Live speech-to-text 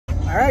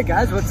Alright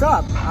guys, what's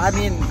up? I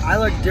mean, I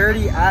look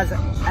dirty as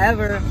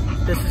ever.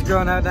 This is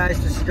growing out nice,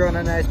 this is growing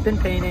out nice. Been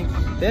painting,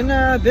 been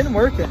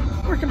working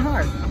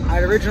hard. I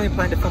had originally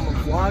planned to film a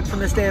vlog from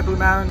this day at Blue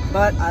Mountain,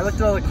 but I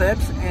looked at all the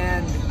clips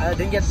and I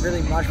didn't get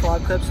really much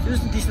vlog clips.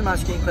 There's a decent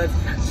amount of skiing clips,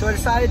 so I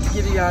decided to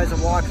give you guys a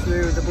walk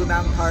through the Blue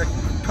Mountain Park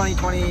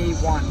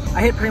 2021.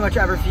 I hit pretty much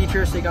every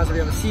feature so you guys will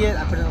be able to see it.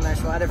 I put in a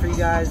nice letter for you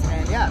guys,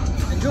 and yeah,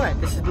 enjoy it.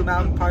 This is Blue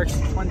Mountain Parks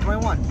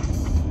 2021.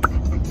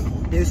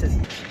 Deuces.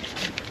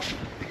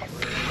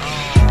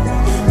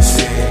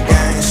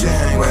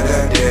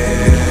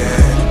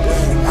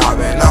 I've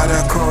been out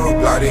of cool,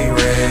 bloody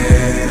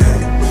red.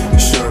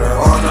 Shooter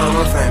on the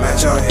roof, aim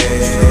at your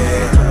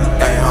head.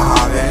 Damn,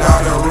 I've been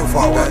out the roof,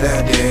 walk with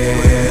that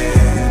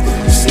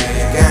dead. Sick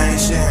gang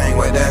shit, hang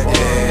with that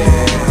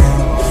dead.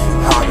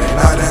 I've been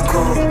out the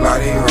cool,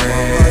 bloody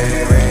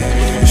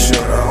red.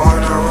 Shooter on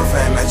the roof,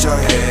 aim at your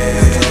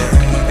head.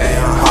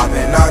 Damn, I've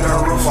been out the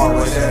roof, walk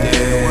with that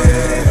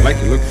dead. I'd like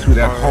to look through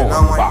that hole in the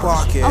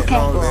box.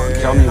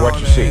 Okay. Tell me what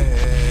you see.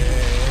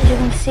 You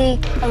can see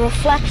a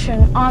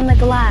reflection on the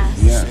glass.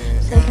 Yeah.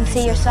 So you can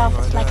see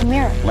yourself like a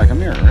mirror. Like a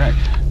mirror, right.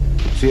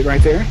 See it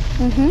right there?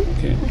 Mm-hmm.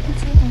 Okay. We can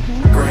see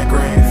it.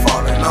 Green,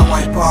 falling on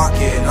my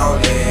pocket, no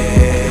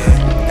lead.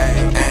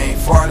 Ain't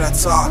for the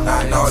top,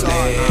 not no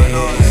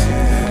legs.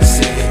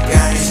 Sick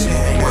gang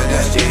shit with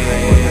that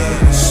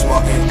shit.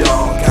 Smoking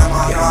dope, got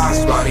my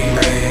eyes bloody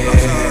red.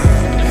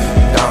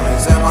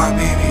 Diamonds in my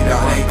BB,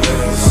 down they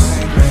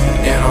gliss.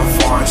 In a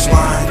foreign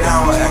slide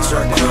down with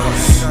extra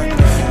clips.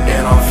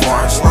 In a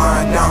foreign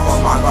slide down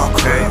with my Glock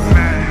clip.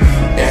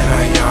 In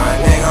a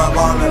young nigga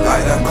ballin'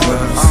 like the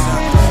clips.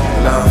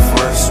 Left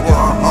first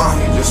one on,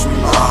 he just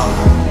revolved.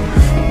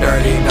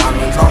 Dirty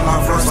diamonds on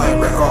my first like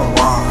brick or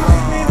rock.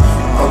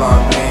 Pull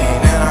up lean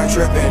and I'm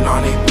drippin'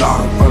 on the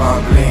block. Pull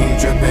up lean,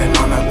 drippin'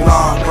 on the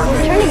block.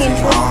 We're turning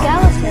into a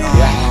skeleton.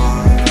 Yeah.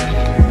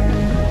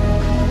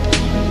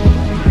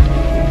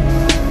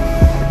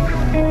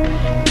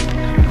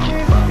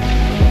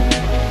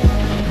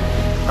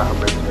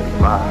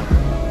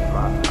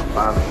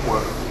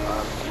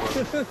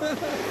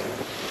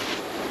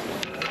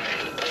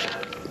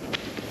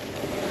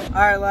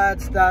 Alright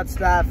lads, that's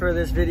that for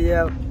this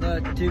video. The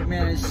Duke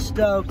man is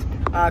stoked.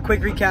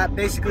 Quick recap,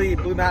 basically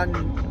Blue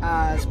Mountain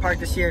is park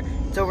this year.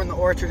 It's over in the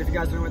orchard, if you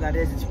guys don't know where that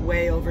is. It's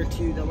way over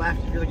to the left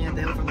if you're looking at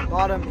the hill from the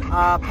bottom.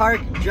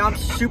 Park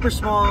jumps super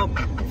small,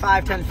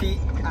 5-10 feet.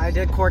 I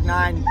did cork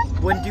 9,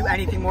 wouldn't do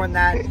anything more than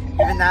that.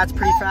 Even that's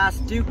pretty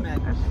fast. Duke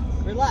man,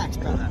 relax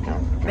brother.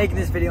 Making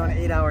this video on an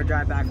 8-hour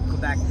drive back from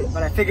Quebec,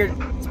 but I figured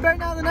it's better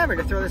now than ever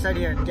to throw this out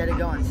here and get it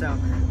going. So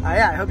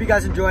yeah, I hope you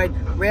guys enjoyed.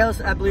 Rails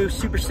at Blue,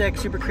 super sick,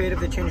 super creative.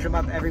 They change them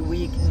up every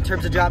week. In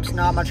terms of jumps,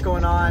 not much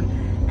going on.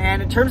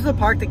 And in terms of the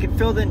park, they could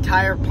fill the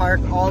entire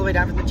park all the way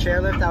down from the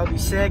chairlift. That would be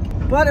sick.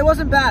 But it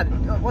wasn't bad.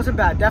 It wasn't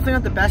bad. Definitely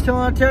not the best hill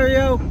in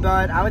Ontario,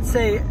 but I would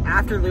say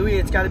after Louis,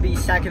 it's got to be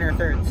second or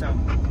third. So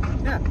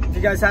yeah, if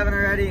you guys haven't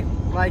already,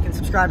 like and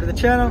subscribe to the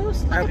channel.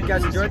 I hope you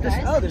guys enjoyed this.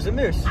 Oh, there's a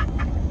moose.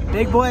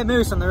 Big boy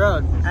moose on the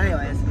road.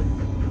 Anyways,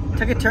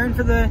 took a turn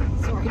for the...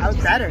 I was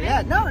better.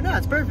 Yeah, no,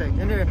 it's perfect.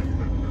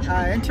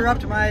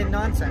 Interrupt my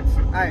nonsense.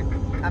 All right,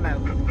 I'm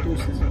out.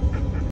 Deuces.